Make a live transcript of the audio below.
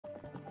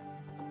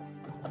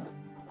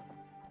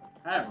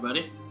Hi,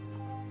 everybody.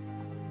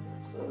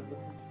 So the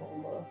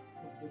controller,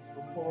 is this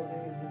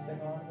recording? Is this thing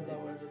on? Hello,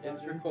 everybody.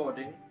 It's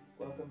recording.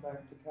 Welcome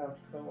back to Couch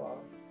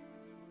Co-op.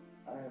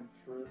 I am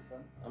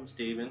Tristan. I'm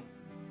Steven.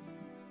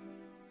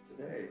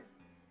 Today,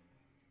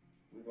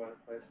 we're going to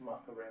play some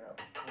Ocarina of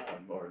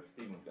Time, or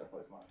Steven's going to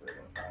play some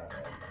Ocarina of Time,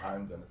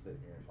 and I'm going to sit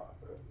here and talk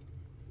for it.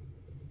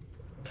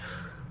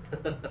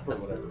 For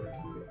whatever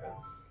reason,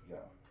 because, you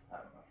know, I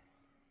don't know.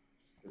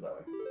 Just because I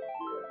like to talk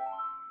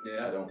to you guys.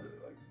 Yeah. I don't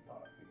really like to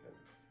talk because...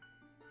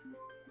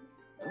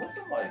 Unless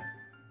I'm like...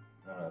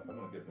 I don't know, if I'm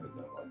going to get rid of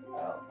them, like,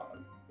 I'll talk.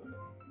 But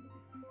then...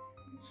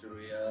 Should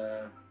we,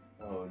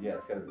 Oh, yeah,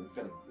 it's gotta be...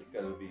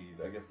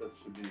 I guess that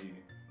should be...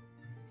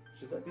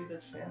 Should that be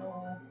the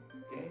channel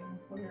game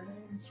player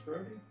name?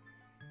 Scrody?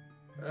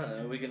 I don't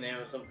know, we can name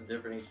it something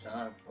different each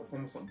time. Let's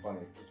name it something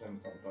funny. Throw it in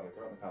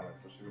the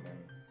comments. What should we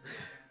name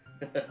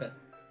it?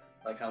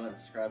 Like, comment,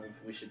 subscribe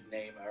if we should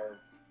name our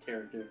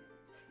character.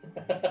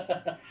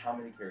 How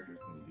many characters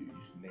can you do? You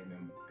should name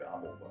him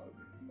Gobblebug.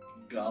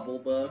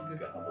 Gobblebug?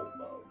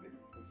 Gobblebug.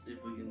 Let's see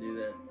if we can do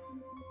that.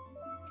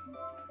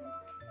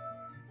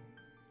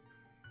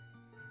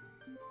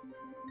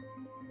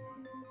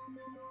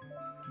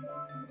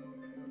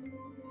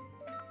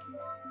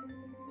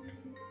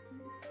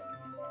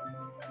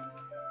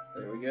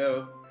 There we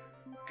go.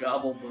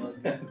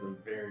 Gobblebug. That's a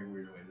very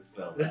weird way to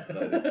spell that,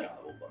 but it's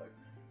Gobblebug.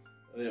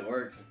 It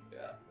works.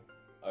 Yeah.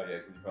 Oh yeah,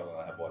 because you probably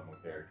only have one more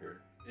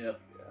character. Yep.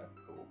 Yeah,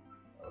 cool.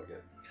 I like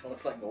it. Kind of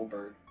looks like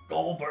Goldberg.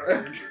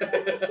 Goldberg!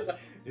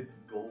 It's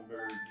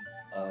Goldberg's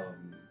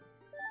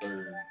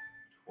third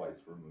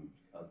twice removed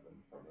cousin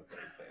from the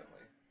third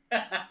family.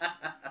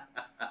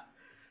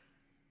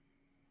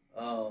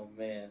 Oh,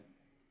 man.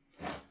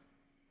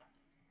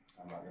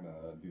 I'm not going to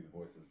do the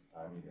voice this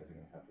time. You guys are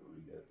going to have to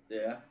read it.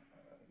 Yeah?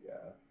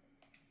 Yeah.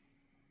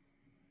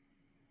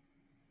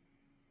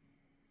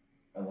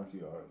 Unless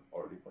you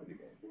already played the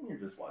game. Then you're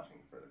just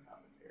watching for the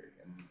commentary,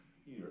 and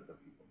you're the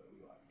people that we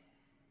like.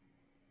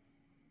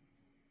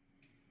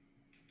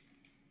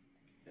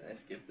 Can I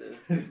skip this?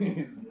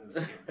 There's no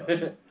skip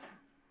buttons.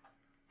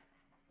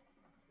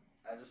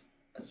 I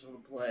just want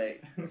to play.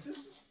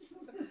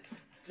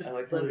 Just I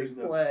like how let me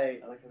there's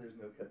play. I like how there's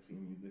no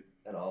cutscene music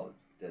at all.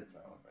 It's dead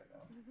silent right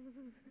now.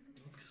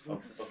 It's because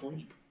Link's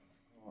asleep.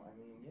 Well, I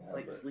mean, yeah. It's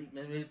like but... sleep.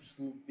 Maybe it just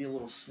will be a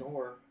little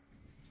snore.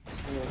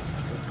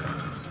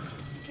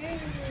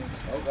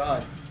 Oh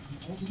God.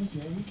 Open the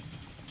gates.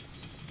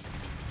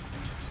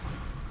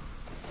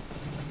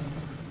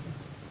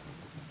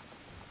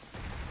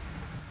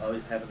 Oh,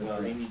 he's having a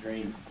dreamy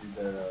dream.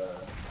 The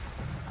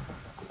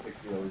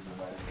pixie always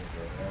reminded me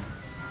of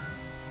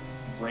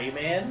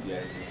Rayman?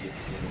 Yeah, you just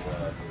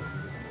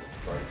this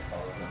sprite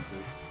follows them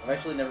too. I've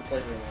actually never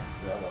played Rayman.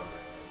 Yeah, I love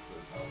Rayman.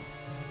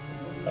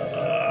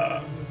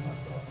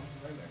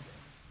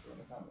 Throw in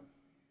the comments.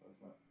 Let us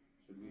know.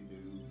 Should we do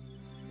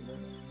some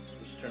Rayman?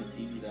 We should turn the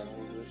TV down a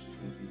little bit. Just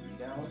turn the TV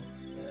down?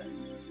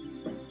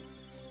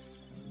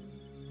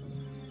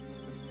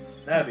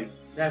 Yeah.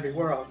 Navi,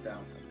 we're off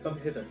down. Come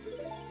hither.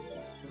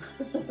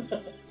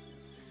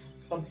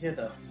 Come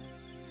hither.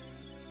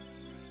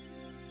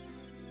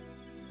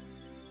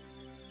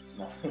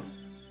 No.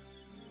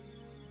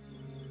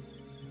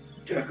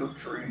 Deco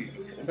tree.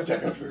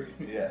 Deco tree.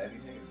 Yeah,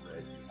 anything in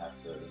red, you have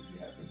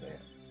to say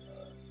it.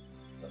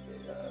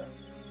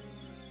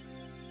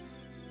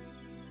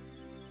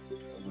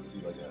 Would it be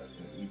like an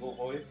evil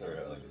voice or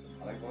like a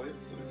demonic voice?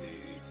 Would it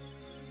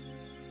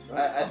be? I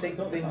think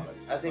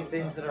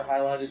things that are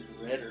highlighted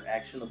in red are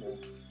actionable.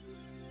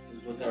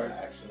 Is what they're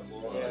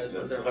actionable. Yeah, is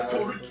what they're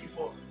Koriki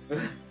folks.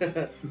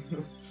 Did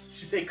you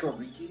say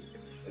Koriki?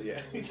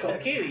 Yeah.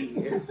 Kokiri.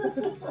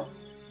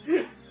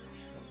 I'm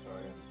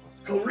sorry.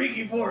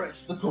 Koriki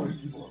Forest. The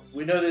Koriki Forest.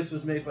 We know this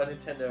was made by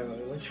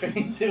Nintendo, which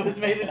means it was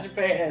made in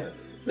Japan.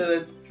 So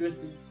that's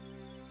Tristan's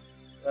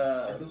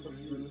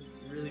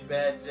really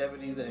bad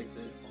Japanese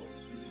accent.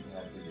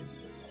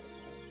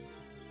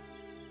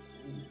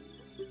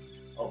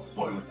 Oh,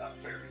 boy without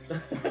fairy.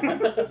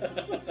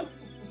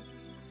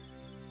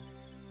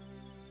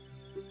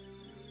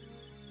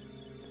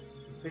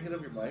 Picking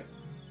up your mic?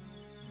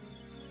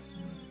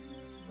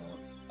 No.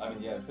 I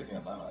mean, yeah, it's picking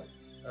up my mic.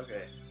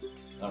 Okay.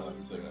 I don't know if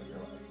it's picking up your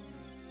mic.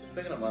 It's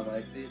picking up my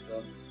mic, see it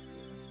does.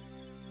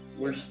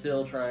 We're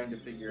still trying to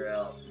figure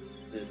out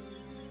this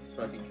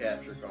fucking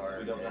capture card.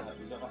 We don't know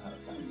how to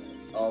sound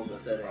it. All the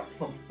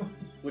settings.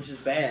 Which is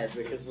bad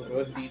because we're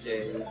both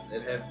DJs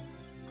and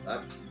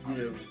have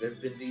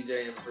been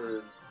DJing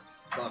for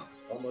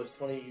almost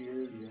 20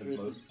 years. Yeah,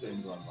 most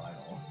things on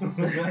vinyl.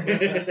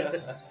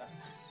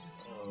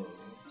 Oh.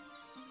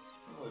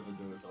 I've only been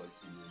doing it for like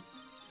 2 years.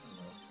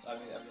 I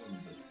don't know. I've been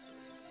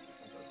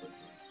since I was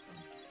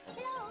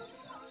 15.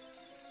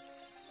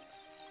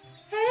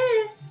 Hey!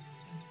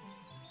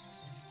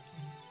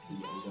 But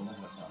yeah, we don't know how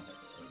to sound like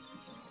that.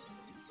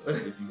 So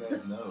if you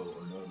guys know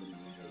or know the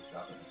video,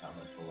 drop it in the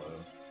comments below.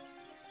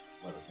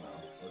 Let us know.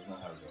 Let us know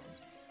how we're going.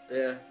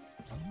 Yeah.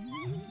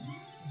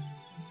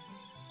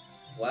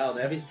 Wow,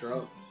 Navi's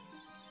drunk.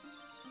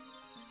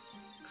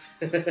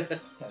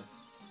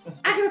 Yes.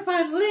 I gotta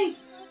find Link!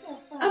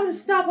 I'm gonna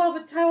stop off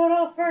at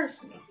Taiwan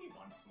first.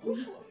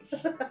 What's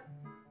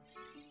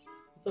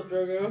up,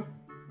 Drogo?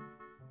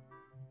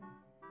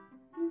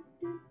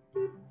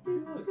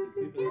 Look, he's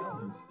sleeping now.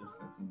 There's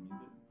cutscene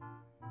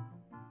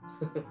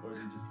music. Or is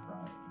he just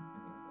crying?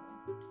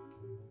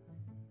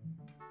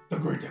 The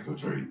Great Echo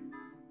Tree.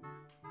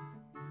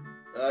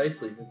 He's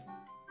sleeping.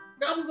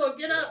 Gobblebook,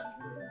 get up!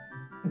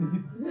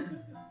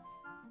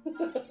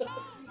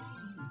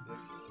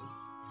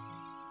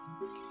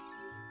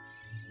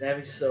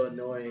 Navi's so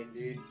annoying,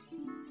 dude.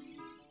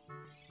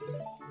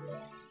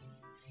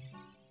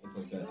 It's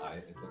like that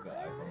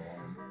iPhone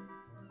alarm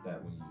that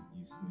when you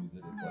snooze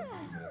it, it's like 2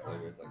 minutes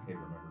later. It's like, hey,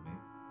 remember me?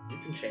 You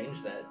can change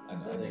that. I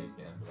know you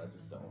can, but I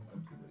just don't.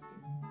 I'm too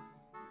lazy.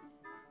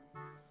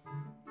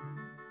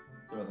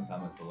 Throw in the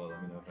comments below. Let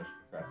me know if I should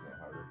procrastinate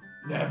harder.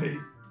 Navi.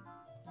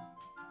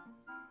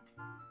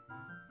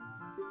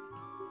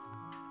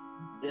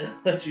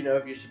 Let you know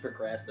if you should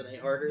procrastinate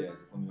harder. Yeah,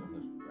 just let me know if I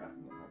should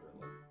procrastinate harder.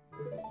 Like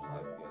getting my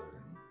life together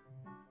and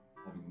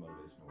having the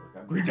motivation to work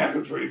out. Green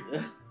Echo Tree.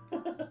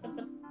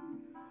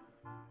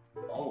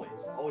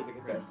 Always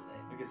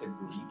procrastinate. I guess a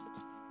Green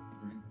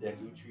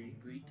Echo Tree.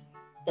 Greet.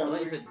 I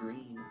thought you said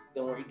green.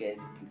 Don't worry, guys.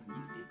 It's a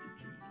Green Echo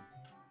Tree.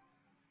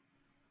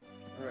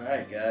 All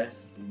right, guys.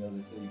 You know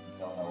they say you can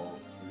tell how old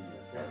a tree is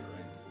by the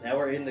rings. Now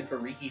we're in the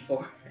Kariki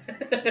Forest.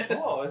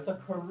 Oh, it's a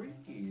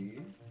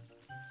Kariki.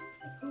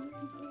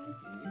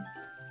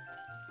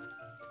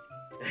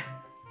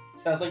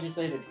 Sounds like you're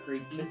saying it's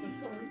creaky. It's a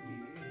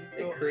Kariki.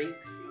 It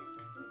creaks.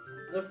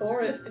 The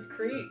forest, it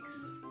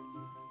creaks.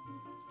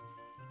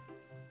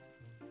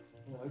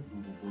 Oh, I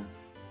Google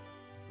books.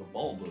 The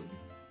Bulbug.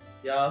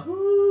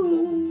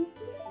 Yahoo!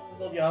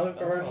 Those old Yahoo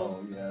commercials.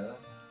 Oh, yeah.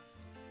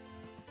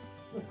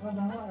 Look on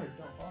the heart.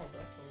 Don't fall,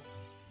 Dark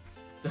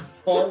Souls.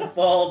 Don't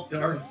fall,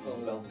 Dark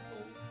Souls. Zelda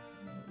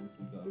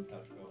Souls.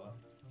 Couch co-op.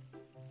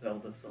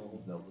 Zelda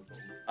Souls. Zelda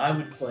Souls. I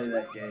would play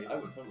that game. I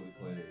would totally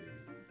play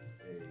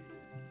a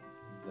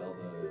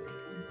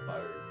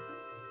Zelda-inspired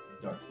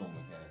Dark Soul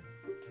mechanic.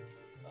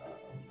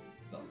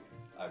 Zelda.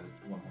 I would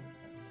 100%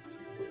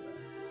 play that.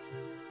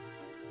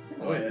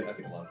 Oh, yeah. I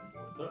think a lot of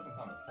people would. Throw it in the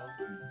comments. Tell us,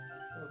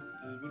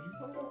 would you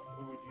play that, or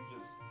would you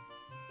just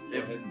go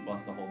ahead and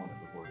bust a hole in it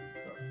before you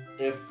start?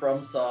 If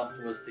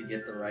FromSoft was to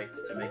get the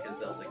rights to make a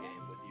Zelda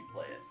game, would you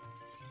play it?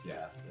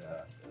 Yeah,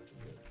 that's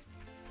good.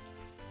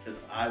 Because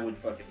I would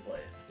fucking play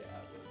it. Yeah, I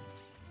would.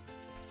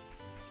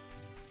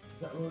 Is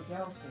that little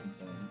jousting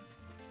thing?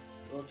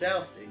 Little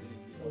jousting.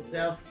 Little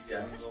jousting.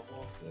 Yeah. There's a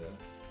horse there.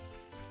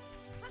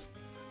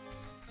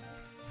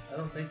 I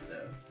don't think so.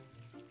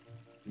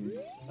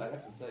 I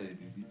have to say,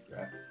 dude, these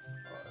graphics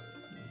are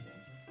amazing.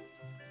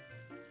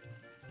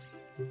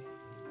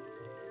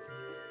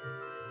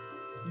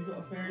 You got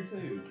a fairy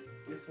too.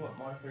 Guess what?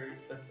 My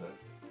fairy's better.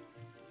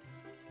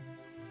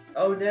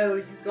 Oh no,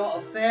 you got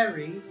a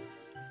fairy?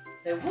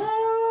 Say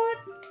what?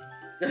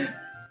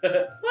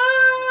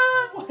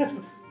 What?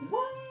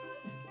 What?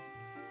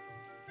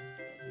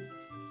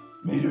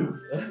 Me too.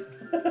 You're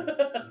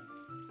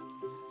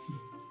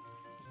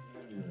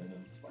in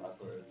them spots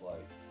where it's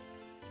like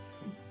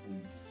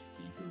complete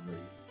speaker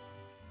rate,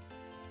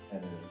 and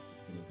then it's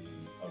just gonna be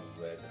a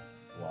red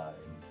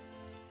line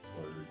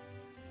word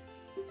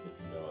with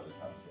no other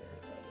commentary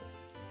about it.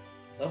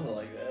 Something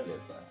like that. Yeah,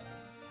 it's not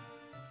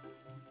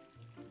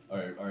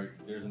happening. Alright,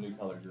 there's a new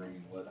color,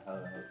 green. How the hell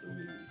do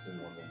we say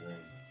the one's in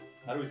green?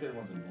 How do we say the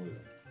one's in blue?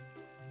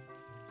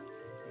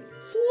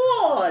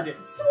 Sword!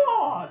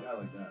 Sword! I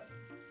like that.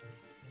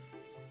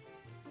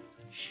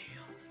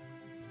 Shield.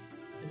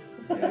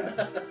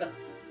 Yeah.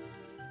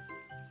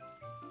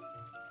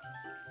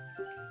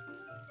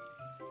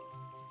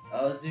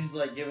 Oh, this dude's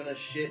like giving us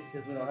shit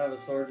because we don't have a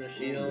sword and a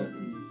shield.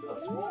 A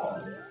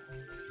sword.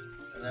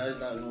 And now he's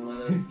not gonna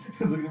let us.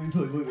 Look at me, he's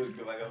like, look,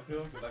 go back up to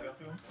him, go back up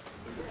to him.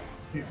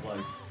 He's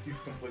like, he's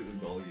completely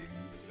bullying you.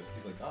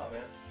 He's like, nah,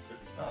 man.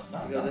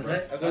 I'll go this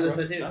way. I'll go this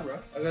way too. Nah, bro.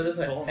 I'll go this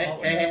way.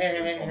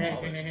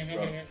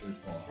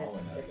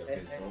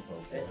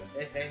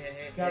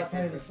 Hey. Gotta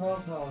pay the troll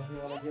toll if you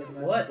wanna get in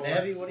that What, sports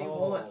Navi? What do you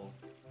want? hole.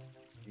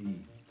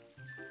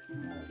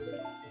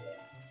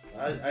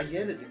 I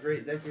get it. The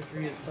Great Deku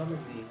Tree has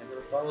summoned me. I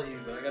gotta follow you,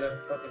 but I gotta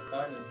fucking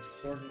find a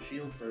sword and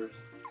shield first.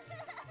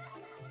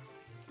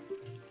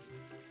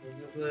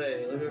 Look this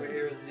way. Look over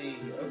here with Z.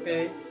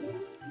 Okay. When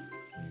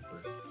you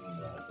first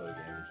play a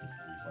game, you should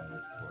be playing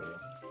with tutorial.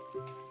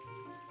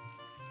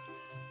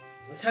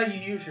 That's how you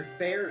use your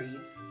fairy.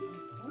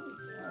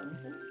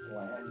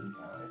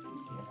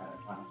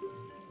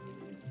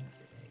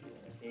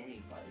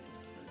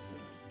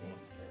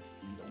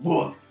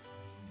 Look!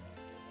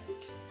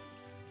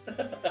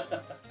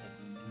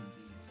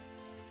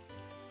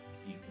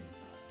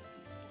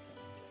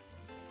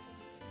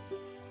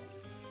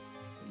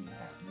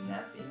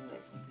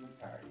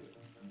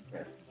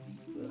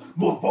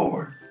 Move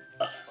forward!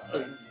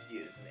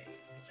 Excuse me.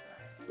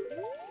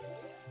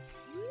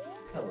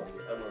 I love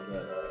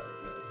that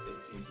episode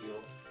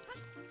of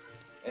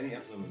any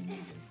episode with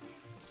Negan.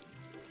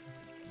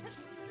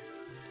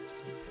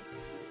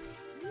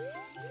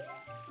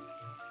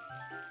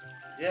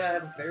 Yeah, I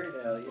have a fairy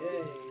now.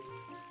 Yay.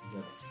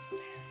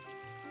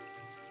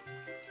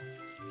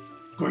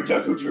 Great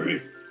Deku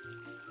Tree!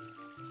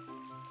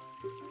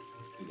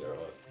 See, there it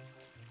was.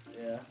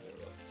 Yeah. There it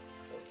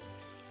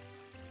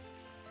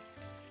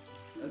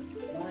was. That's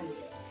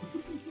nice.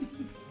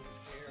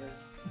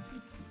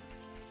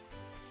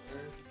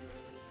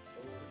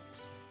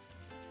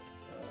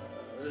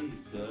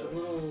 There's a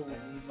little...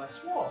 I need my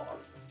sword.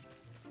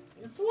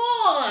 A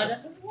sword! A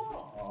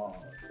sword!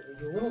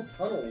 There's a little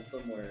tunnel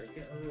somewhere. I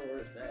can't remember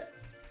where it's at.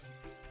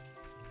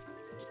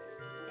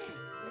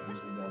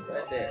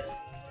 Right there.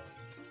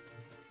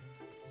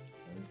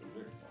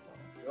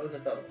 Go in the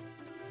tunnel.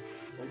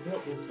 They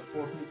built this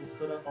before people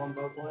stood up on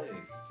both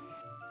legs.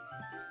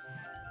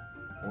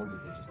 Or did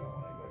they just not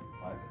want anybody to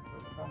find it? Put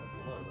in the comments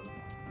below, let us know.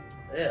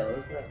 Yeah,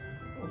 let's know.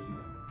 That's not what you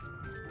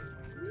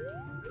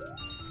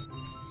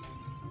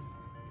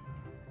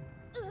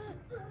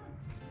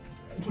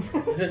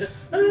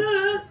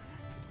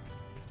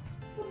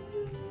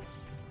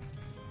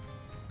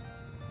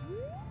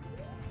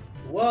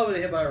Whoa, I'm gonna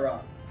hit by a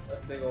rock.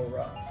 That's a big old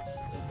rock.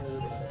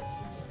 You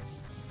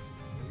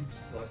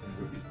just collecting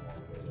rubies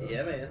along the way, though.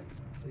 Yeah, man.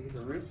 Look at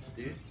the roots,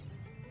 dude.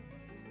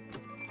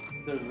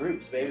 Those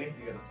roots, baby.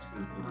 You gotta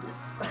scoop the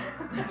roots.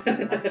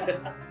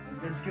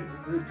 Let's scoop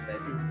the roots,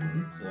 baby.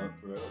 Roots up,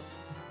 bro.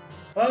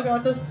 I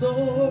got the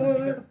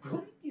sword.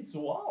 Kuriki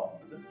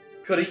sword.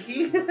 Kuriki?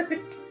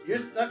 You're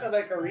stuck on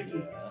that Kuriki.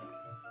 Yeah.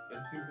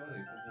 It's too funny,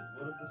 because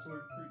what if the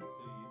sword creaks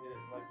so you hit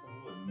like some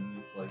wood and then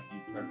it's like you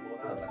try to pull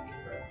it out, it's like,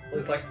 hey,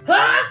 Looks like,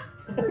 ha!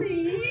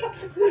 Creak!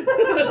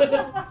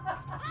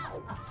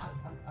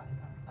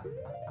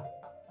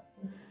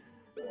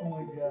 oh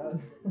my god.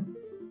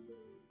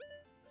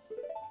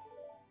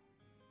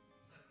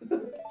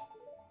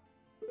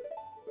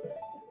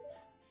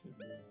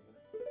 We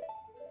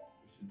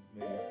should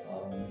make a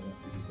song and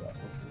we drop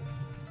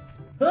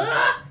it.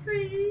 Ha!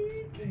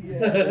 Creak!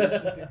 Yeah,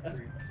 it's a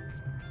creep.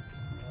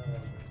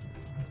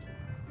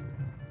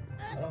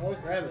 I don't want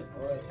to grab it. I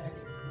want to attack it.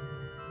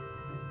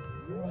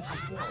 You want to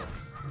go?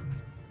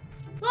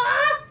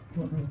 Ah!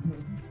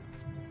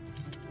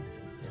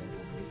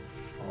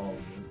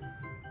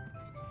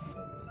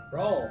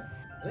 Bro,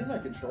 I think my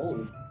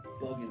controller's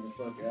bugging the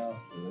fuck out.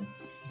 Really?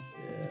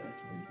 Yeah.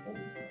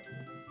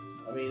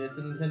 I mean, it's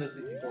a Nintendo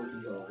 64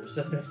 controller,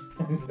 so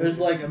there's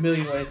like a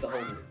million ways to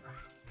hold it.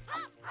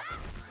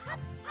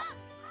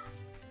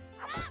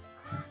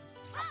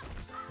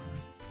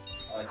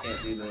 Oh, I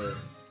can't do the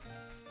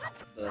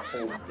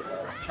hold.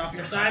 Chop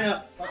your sign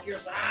up! Fuck your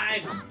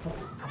sign!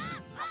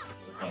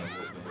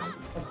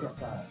 Fuck that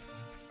side.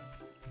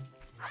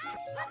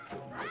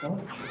 Oh,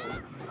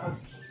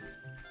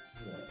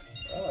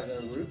 I got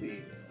a rupee.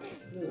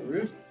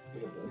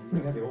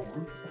 Look at the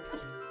rupee.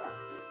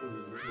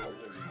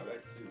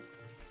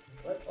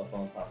 What? Up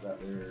on top of that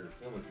there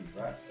trilogy,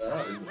 right? Oh.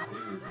 There's a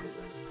bigger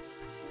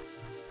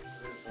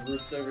The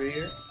roof's over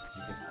here.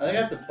 I think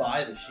I have to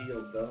buy the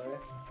shield, don't I? Oh,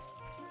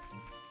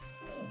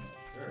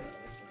 sure. I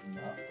actually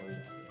not played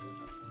that game.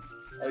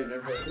 Oh, you've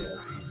never played it?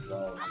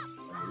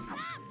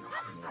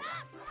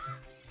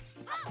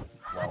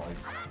 While I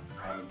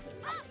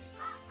commentate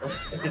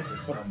this is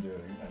what I'm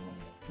doing.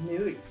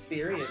 New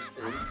experiences.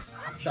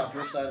 Chop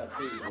your side up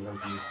too. One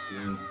of the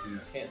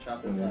experiences Can't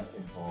chop this when up. it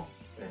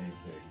involves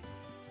anything.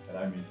 And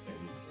I mean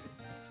anything.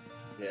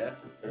 Yeah.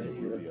 There's a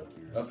movie up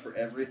here. Up for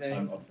everything?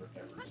 I'm up for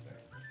everything.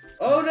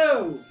 Oh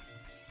no!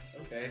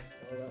 Okay.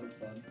 Well, that was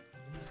fun.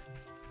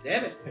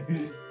 Damn it!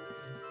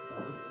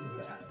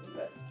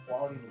 that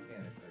quality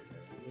mechanic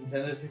right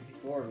there. Nintendo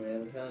 64,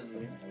 man. I'm telling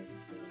you.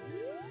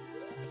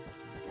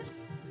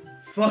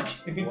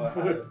 Fucking What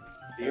foot. happened?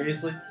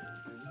 Seriously? So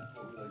this is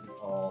what we like to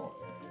call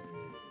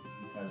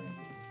he's having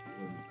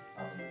what is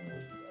commonly known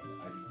as an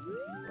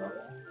ID10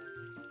 problem.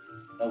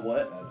 A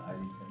what? An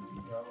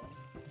ID10 problem.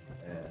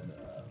 And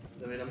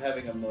I mean, I'm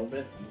having a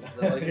moment. Is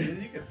that like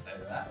you can say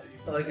that.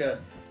 like a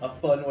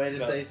fun way to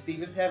No. say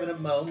Steven's having a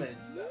moment?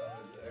 No, it's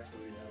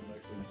actually I'm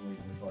actually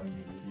blatantly calling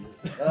you an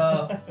idiot.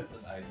 Oh. It's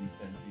an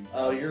ID10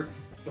 Oh, you're.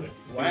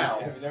 Wow.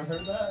 Have you never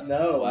heard that?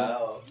 No.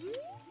 Wow.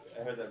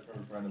 I heard that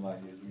from a friend of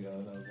mine years ago,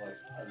 and I was like,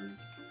 how do you...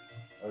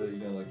 Oh, you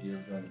know, like you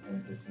ever joined the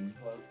 10-15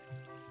 club?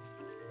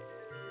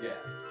 Yeah,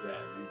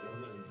 dude,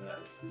 those are the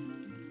best.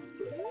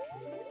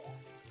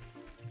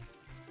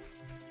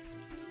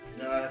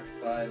 Now I have to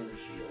find the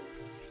shield.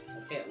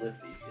 I can't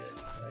lift these yet.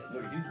 Right?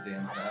 Look, he's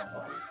damn fat,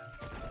 like,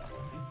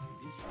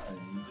 he's trying,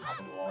 you just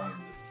come along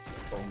and just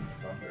stole his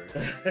thunder.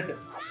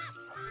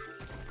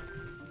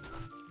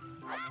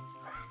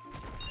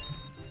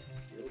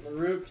 Steal the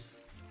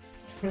roops.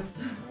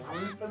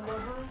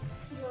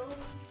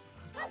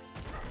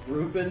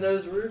 Rooping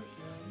those roops.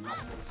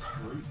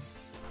 Roots.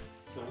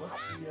 So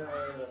what's the,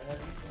 have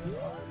you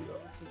already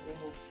got to the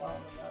little spot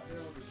on the map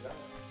there with the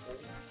giant hole?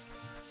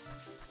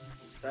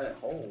 That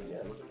hole.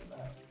 Yeah, look at the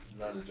map. Is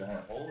that a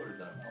giant hole or is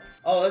that a mountain?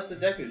 Oh, that's the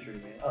Deku tree,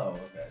 man. Oh,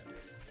 okay.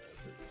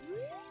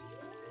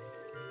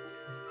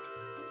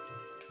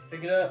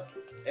 Pick it up.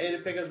 Hey, to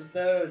pick up the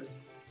stone.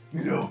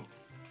 No.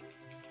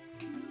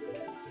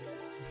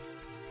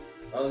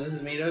 Oh, this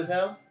is Mito's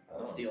house? Oh,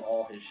 I'll steal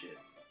all his shit.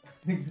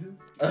 You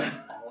just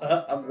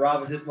I'm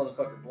robbing this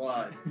motherfucker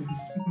blind.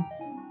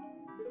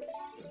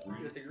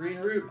 Get the green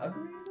root. I'm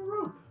green the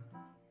root.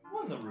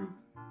 Won the root.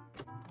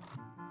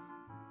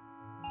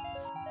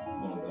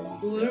 One of those.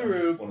 Blue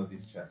root. One of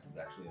these chests is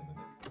actually a mimic.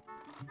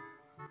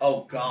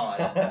 Oh god.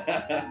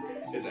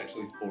 It's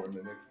actually 4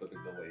 mimics, but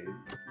they're delayed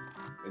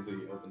until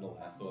you open the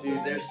last one. Dude,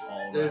 and there's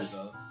all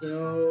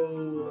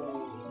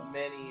so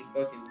many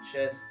fucking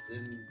chests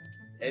in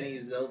any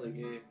Zelda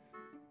game.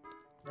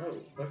 No,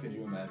 Could fucking.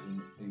 you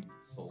imagine a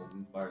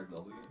Souls-inspired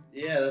Zelda game?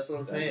 Yeah, that's what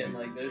I'm That'd saying. be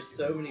Like, there's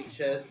so many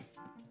chests.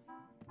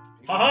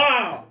 People-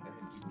 Ha-ha! I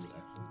think people would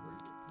actually break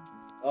it.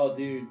 Oh,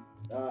 dude,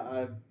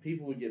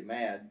 people would get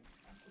mad.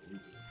 Absolutely.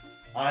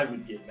 I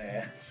would get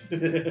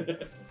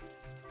mad.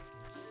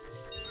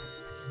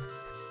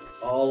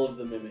 All of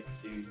the mimics,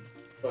 dude.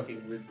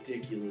 Fucking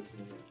ridiculous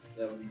mimics.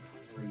 That would be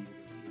crazy.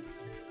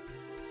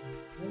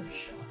 No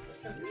shot.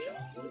 That's not a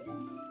shot. What is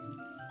this?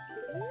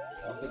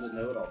 Also, the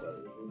know-it-all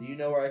brothers. Well, do you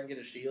know where I can get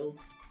a shield?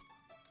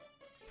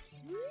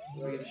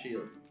 Where do I get a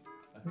shield?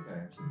 I think I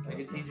actually I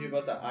can teach you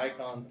about the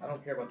icons. I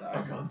don't care about the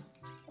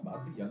icons.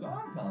 About the yellow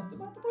icons,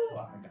 about the blue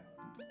icons.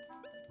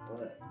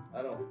 What?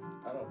 I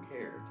don't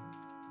care.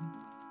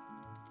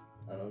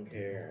 I don't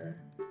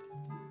care.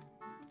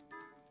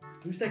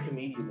 Who's that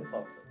comedian that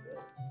talks like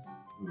that?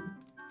 Ooh.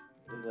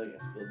 It's like a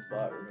split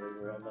spot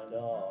remover on my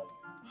dog.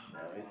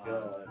 Now he's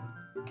gone.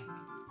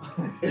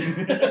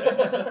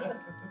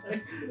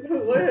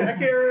 What? I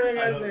can't remember that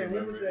guy's name.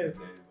 What's his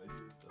name?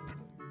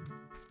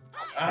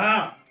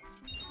 Ah!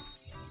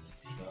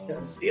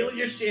 I'm stealing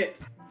your shit.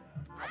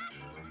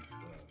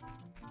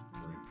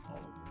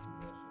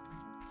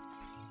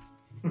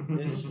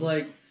 It's just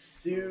like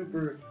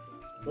super.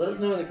 Let us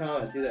know in the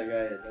comments who that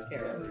guy is. I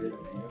can't remember his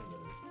name.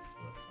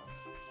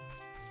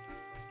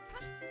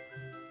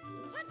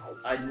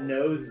 I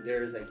know that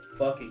there is a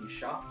fucking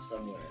shop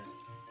somewhere.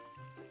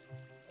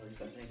 At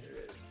least I think there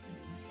is.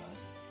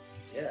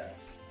 Yeah,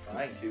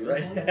 trying to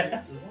right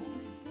now.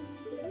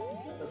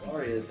 That's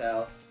Arya's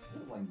house.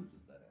 What language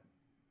is that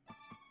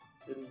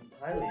in? It's in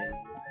Hylian.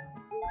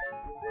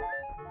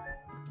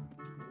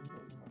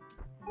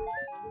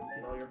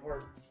 Get all your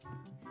hearts.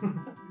 He's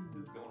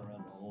just going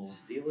around the whole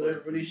Stealing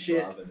everybody's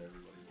shit. robbing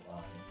everybody's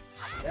line.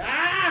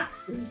 Ah!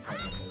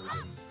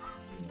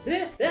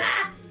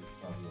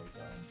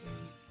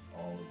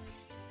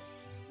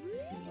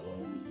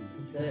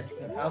 That's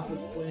the House of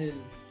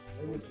Twins.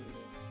 I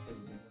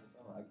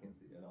can't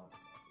see it on.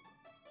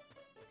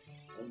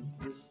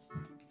 This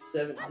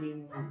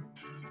 17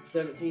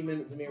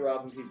 minutes of me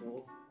robbing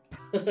people.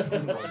 I'm going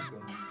to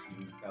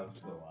couch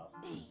go off.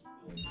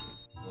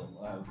 Well,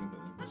 I was going to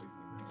say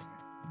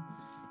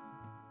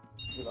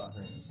with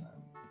Ocarina of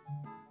Time.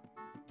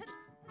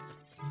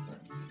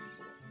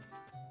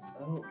 I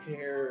don't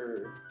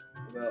care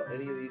about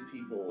any of these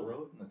people.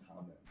 Throw it in the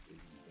comments if you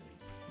think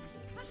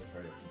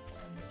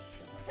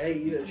Hey,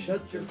 you know,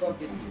 shut your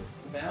fucking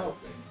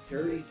mouth,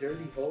 dirty,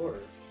 dirty whore.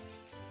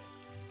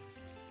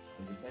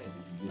 I'm just saying, if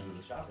you give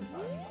it a shopping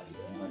time,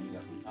 you might be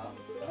up the top.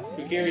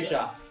 Kukiri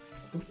shop.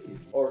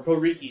 Or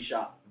Koriki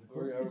shop.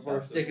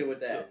 We're sticking with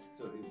that.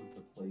 So it was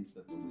the place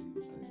that the lady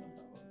was sitting on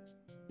top of.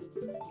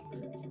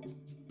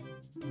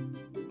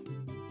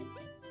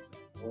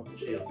 I want the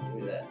shield. Give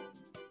me that.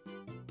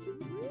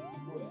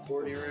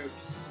 40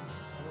 roots.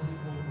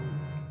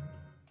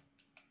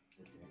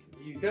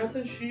 You got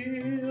the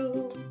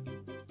shield.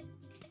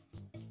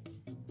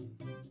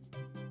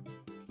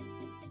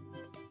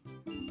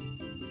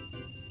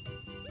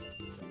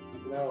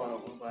 No, I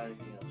don't want to buy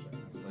anything else right now.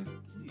 It's like,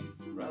 please,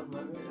 browse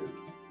my wares.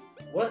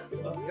 What?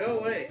 Go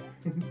away.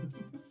 I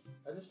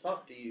just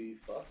talked to you, you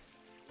fuck.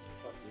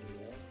 Fuck you,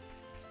 man.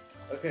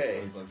 Okay.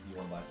 He's like, do you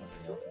want to buy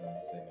something else? And then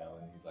you say no,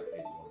 and he's like,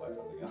 hey, do you want to buy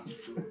something else?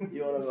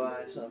 You want to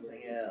buy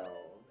something else?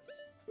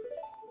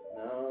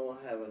 No,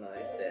 have a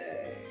nice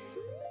day.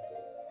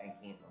 I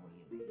can't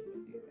believe that you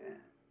would do that.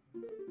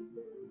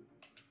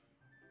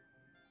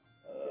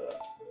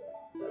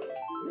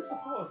 Yes, of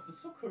course, it's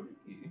so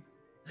Koriki.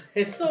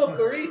 It's so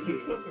Koriki.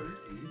 It's so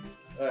Koriki.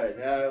 Alright,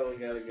 now we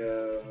gotta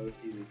go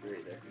see the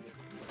great deck.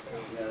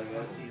 We gotta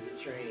go see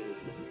the train.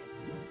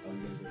 I'm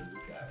gonna go to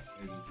this guy.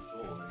 Here's his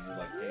tool, and you're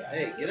like,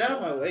 Hey, get out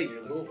of my way,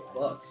 you little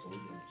fuck. Sword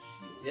and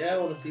shield. Yeah, I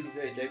want to see the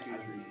great Deku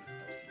tree.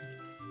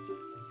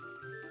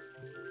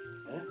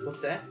 Huh?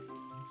 What's that?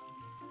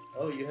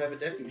 Oh, you have a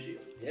Deku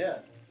shield. Yeah.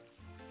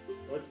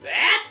 What's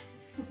that?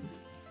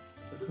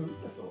 It's a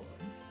Koriki sword.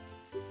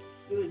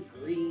 Good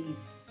grief.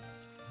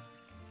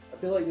 I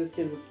feel like this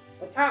kid would.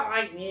 What's up,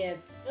 like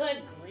man?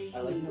 Good grief. I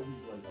like how he's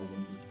like, oh,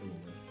 when you're still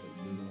awake, but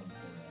you're the one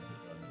still magic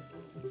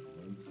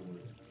on the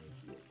sword and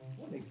shield.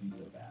 What makes you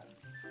so bad?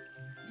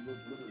 You look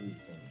literally the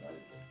same guy.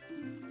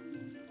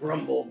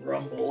 Grumble,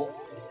 grumble.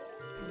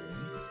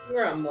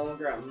 Grumble,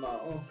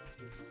 grumble.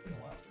 It's just been a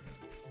while for him.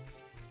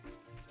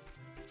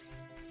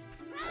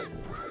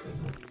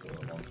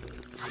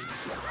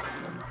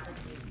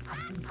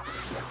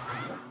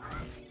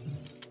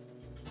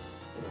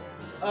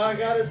 I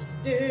got a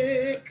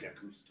stick.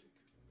 Deku stick.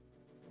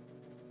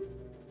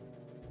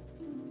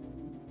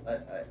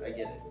 I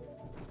get it.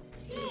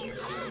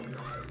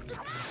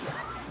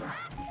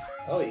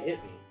 Oh, he hit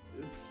me.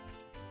 Oops.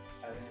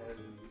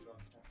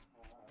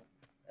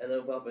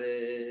 Hello,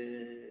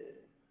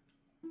 puppet.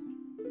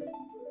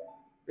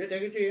 Great,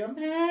 I'm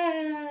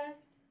back.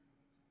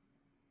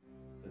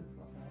 His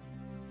mustache.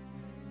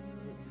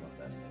 His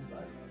mustache and his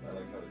eyebrows. I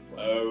like how it's like.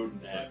 Oh,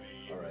 it's like,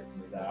 alright, to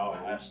make that Thou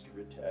better, hast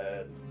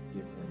returned.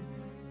 give him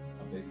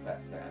a big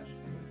fat stash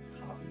and then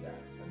copy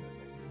that and then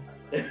make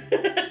his eyebrows.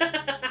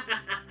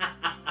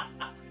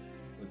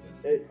 But then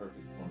it's the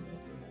perfect formula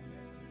for an old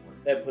man. It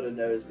works. And put a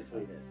nose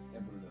between it.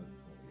 And put a nose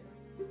between it, yes.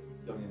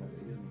 Don't even have, he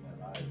doesn't even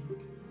have eyes.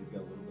 He's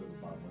got a little bit of a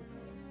bottom lip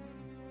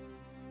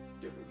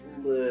on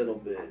him. Little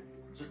bit.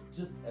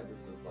 Just ever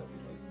so slightly,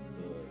 like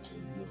the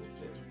little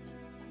bit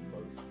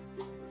most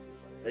versus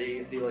like. There you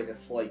can see like a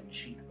slight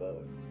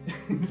cheekbone.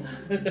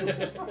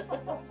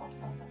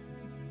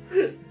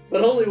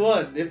 But only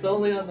one. It's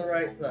only on the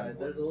right side.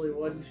 There's only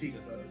one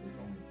cheekbone. It's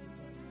only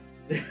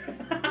his side.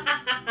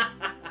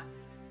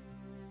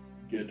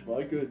 Get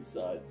my good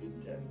side,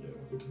 Nintendo.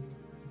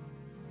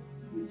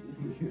 This is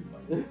Here's my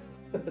good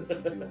side. This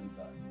is the only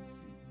time you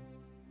see.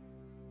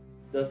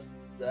 Dost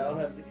thou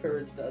have the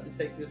courage to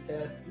undertake this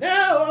task?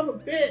 No, I'm a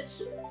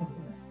bitch!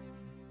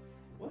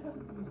 What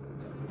happens when you say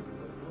that? It's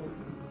just like, well,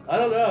 I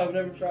don't know, I've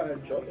never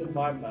tried. Jump in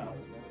my mouth.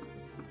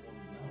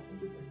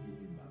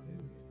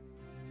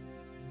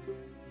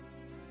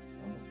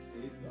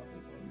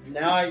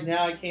 Now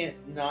I can't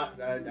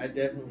not. I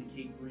definitely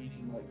keep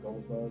reading like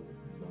Goldbug.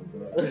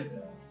 Goldbug. Yeah.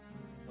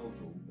 So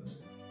Goldbug.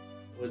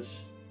 Which,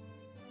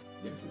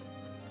 You could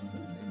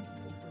name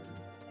it Goldbug.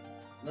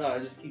 no, I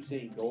just keep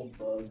saying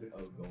Goldbug.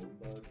 Oh,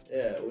 Goldbug?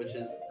 Yeah, which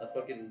is a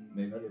fucking.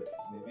 Maybe that should be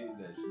your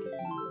future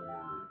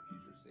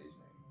stage name.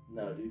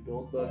 No, dude,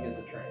 Goldbug is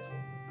a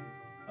transformer.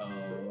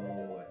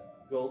 Oh.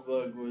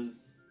 Goldbug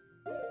was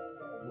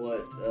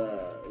what?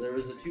 There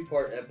was a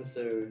 2-part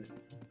episode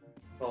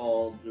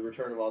called The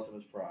Return of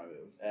Optimus Prime.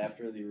 It was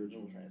after the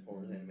original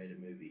Transformers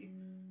animated movie,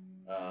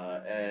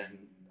 and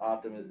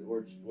Optimus,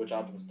 which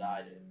Optimus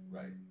died in.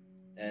 Right.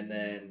 And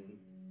then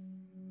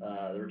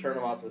The Return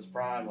of Optimus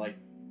Prime, like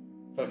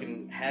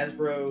fucking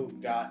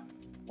Hasbro got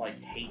like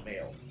hate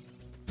mail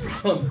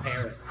from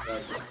parents,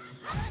 like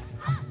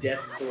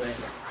death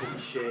threats and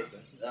shit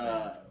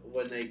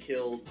when they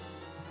killed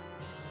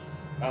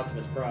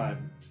Optimus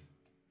Prime.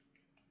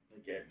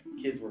 Like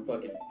kids were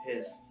fucking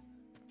pissed.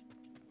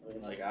 I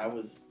mean, like, I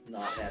was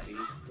not happy.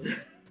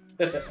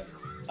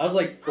 I was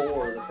like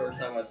 4 the first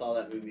time I saw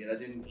that movie, and I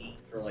didn't eat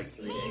for like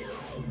 3 days.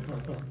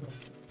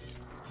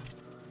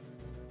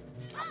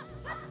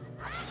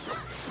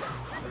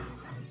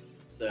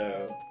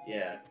 So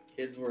yeah,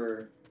 kids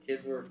got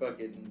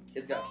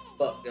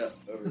fucked up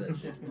over that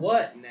shit.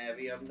 What,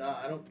 Navi? I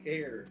don't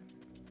care.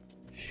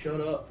 Shut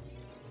up.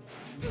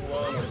 You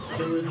are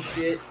killing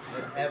shit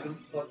and having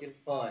fucking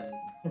fun.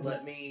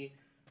 Let me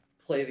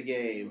play the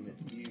game,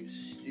 you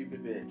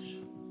stupid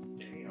bitch.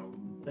 Damn.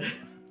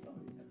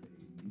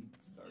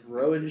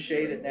 Throwing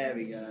shade at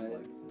Navi,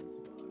 guys.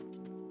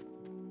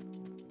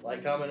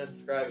 Like, comment, and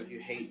subscribe if you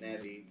hate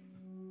Navi.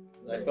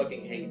 I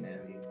fucking hate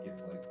Navi.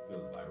 It's like,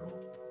 goes viral.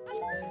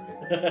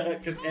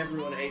 Because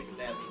everyone hates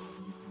Navi.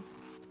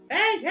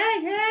 Hey!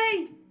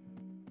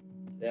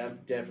 Yeah, I'm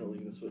definitely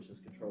going to switch this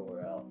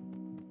controller out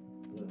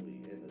when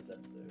we end this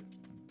episode.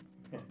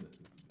 But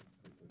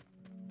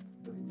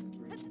it's a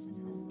great controller.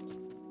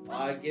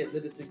 I get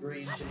that it's a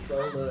green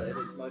controller and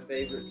it's my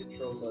favorite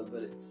controller,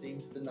 but it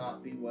seems to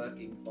not be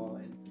working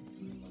fine.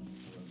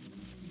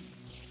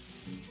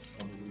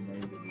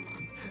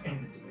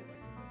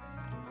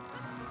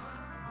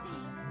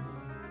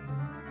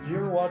 Did you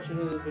ever watch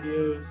any of the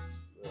videos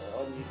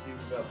on YouTube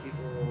about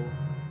people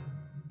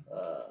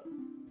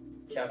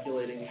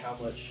calculating how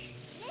much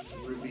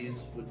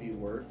rubies would be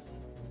worth?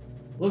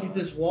 Look at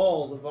this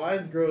wall. The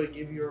vines grow and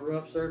give you a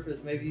rough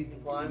surface. Maybe you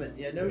can climb it.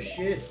 Yeah, no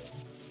shit.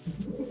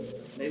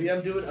 Maybe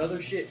I'm doing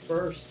other shit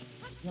first.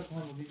 You got a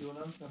problem with me doing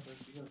other stuff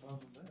first. You got a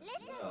problem with that.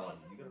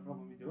 You got a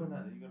problem with me doing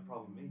that, then you got a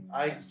problem with me.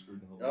 I screwed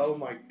the whole Oh thing.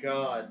 my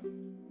god.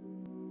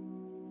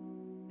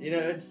 You know,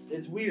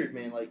 it's weird,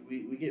 man. Like,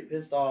 we get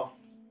pissed off,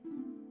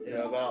 you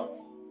know,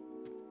 about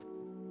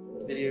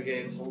video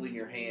games holding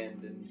your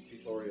hand and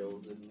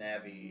tutorials and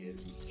Navi and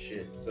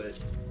shit, but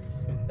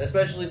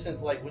especially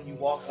since, like, when you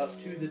walk up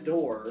to the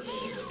door.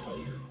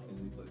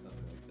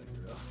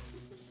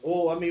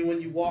 Well, I mean,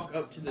 when you walk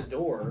up to the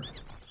door,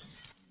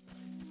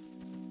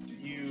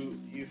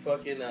 you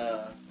fucking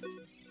Ow,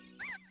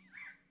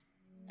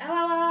 ow, ow,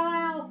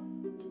 ow.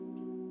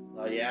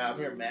 Oh yeah, I'm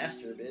your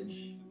master,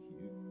 bitch.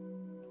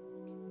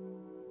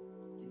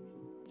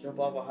 Jump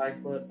off a high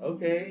cliff.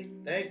 Okay,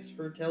 thanks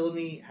for telling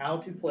me how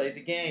to play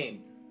the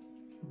game.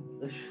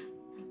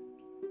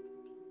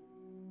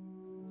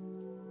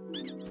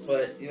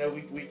 But, you know,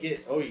 we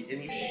get... Oh,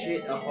 and you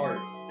shit a heart.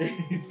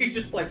 You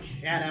just, like,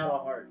 shat out a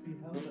heart.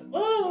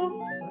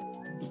 Oh!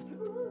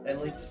 And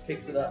Link just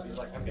picks it up. He's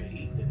like, I'm gonna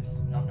eat this.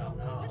 Nom, nom,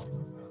 nom.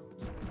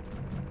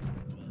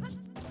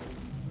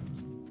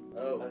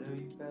 Oh. I know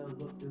you fell,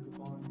 look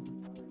disappointed.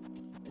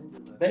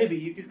 Baby,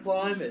 you could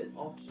climb it.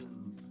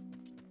 Options.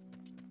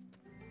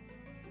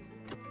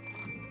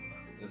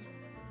 This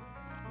one's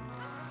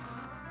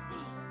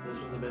This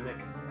one's a mimic.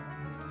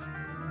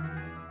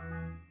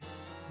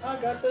 I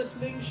got the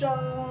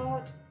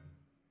slingshot.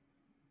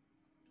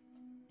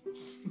 We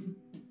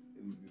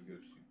could go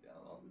shoot down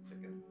all the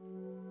chickens.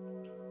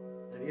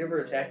 Have you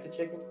ever attacked a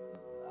chicken?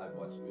 I've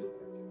watched you attack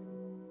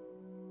chickens.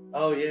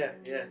 Oh yeah,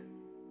 yeah.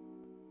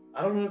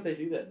 I don't know if they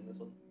do that in this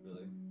one.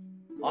 Really?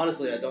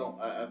 Honestly, I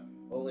don't. I've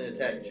only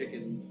attacked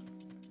chickens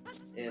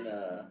in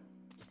oh,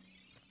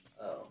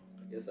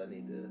 I guess I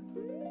need to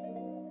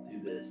do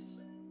this.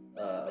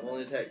 I've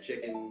only attacked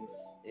chickens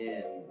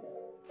in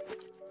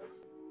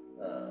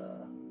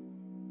oh,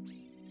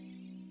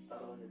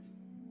 and it's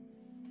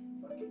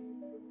fucking.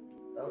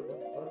 Oh, what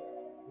the fuck?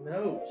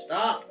 No,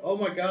 stop! Oh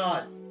my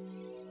god!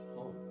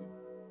 Oh.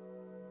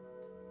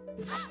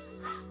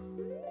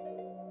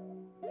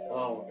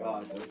 Oh my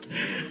god! That's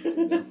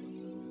realistic. That's realistic.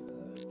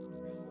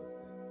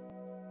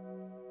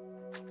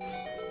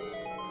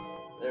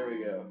 There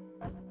we go.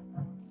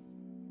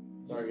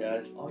 Sorry,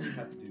 guys. All you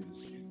have to do is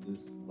shoot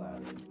this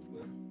ladder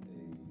with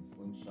a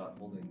slingshot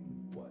holding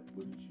what?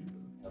 What did you shoot?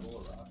 A pebble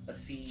or rock? A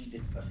seed.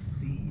 A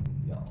seed,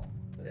 y'all.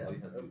 That's Yeah. all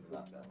you have to do to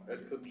knock that A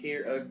one.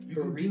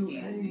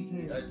 Kariki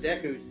seed. A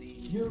Deku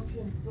seed. You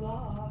can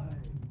fly.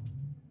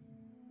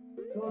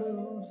 Go to the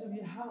roofs of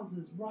your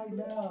houses right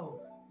now.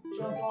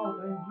 Jump off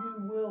and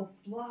you will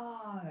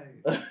fly.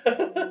 Don't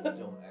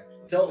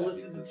actually. Don't do that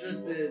listen to because you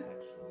Tristan. will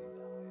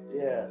actually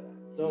die. Yeah,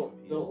 don't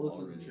He'll listen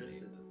to already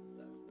Tristan. made this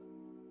assessment.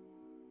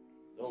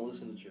 Don't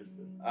listen to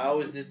Tristan. I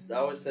always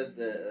said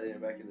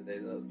that back in the day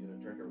that I was gonna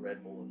drink a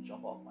Red Bull and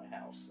jump off my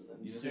house and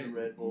then sue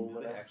Red Bull. You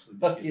when I actually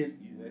fucking-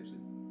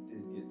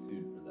 did get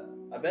sued for that.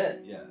 I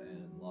bet. Yeah,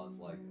 and lost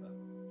like a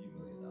few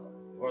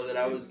 $1,000,000. Or that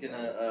I was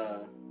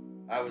gonna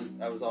I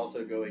was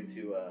also going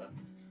to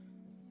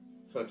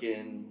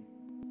fucking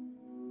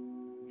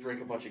drink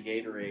a bunch of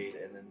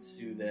Gatorade and then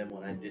sue them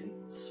when I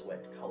didn't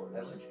sweat colors. I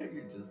like how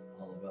you're just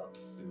all about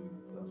suing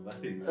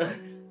somebody.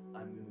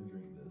 I'm gonna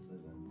drink this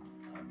and then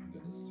I'm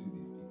gonna sue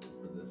these people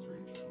for this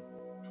reason.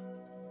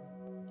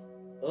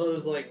 Oh, it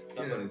was like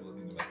Somebody's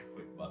looking to make a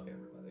quick buck,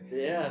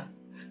 everybody. Yeah.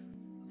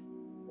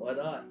 Why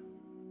not?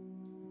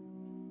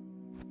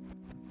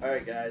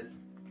 Alright, guys.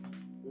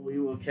 We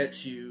will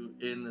catch you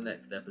in the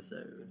next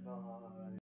episode. Goodbye.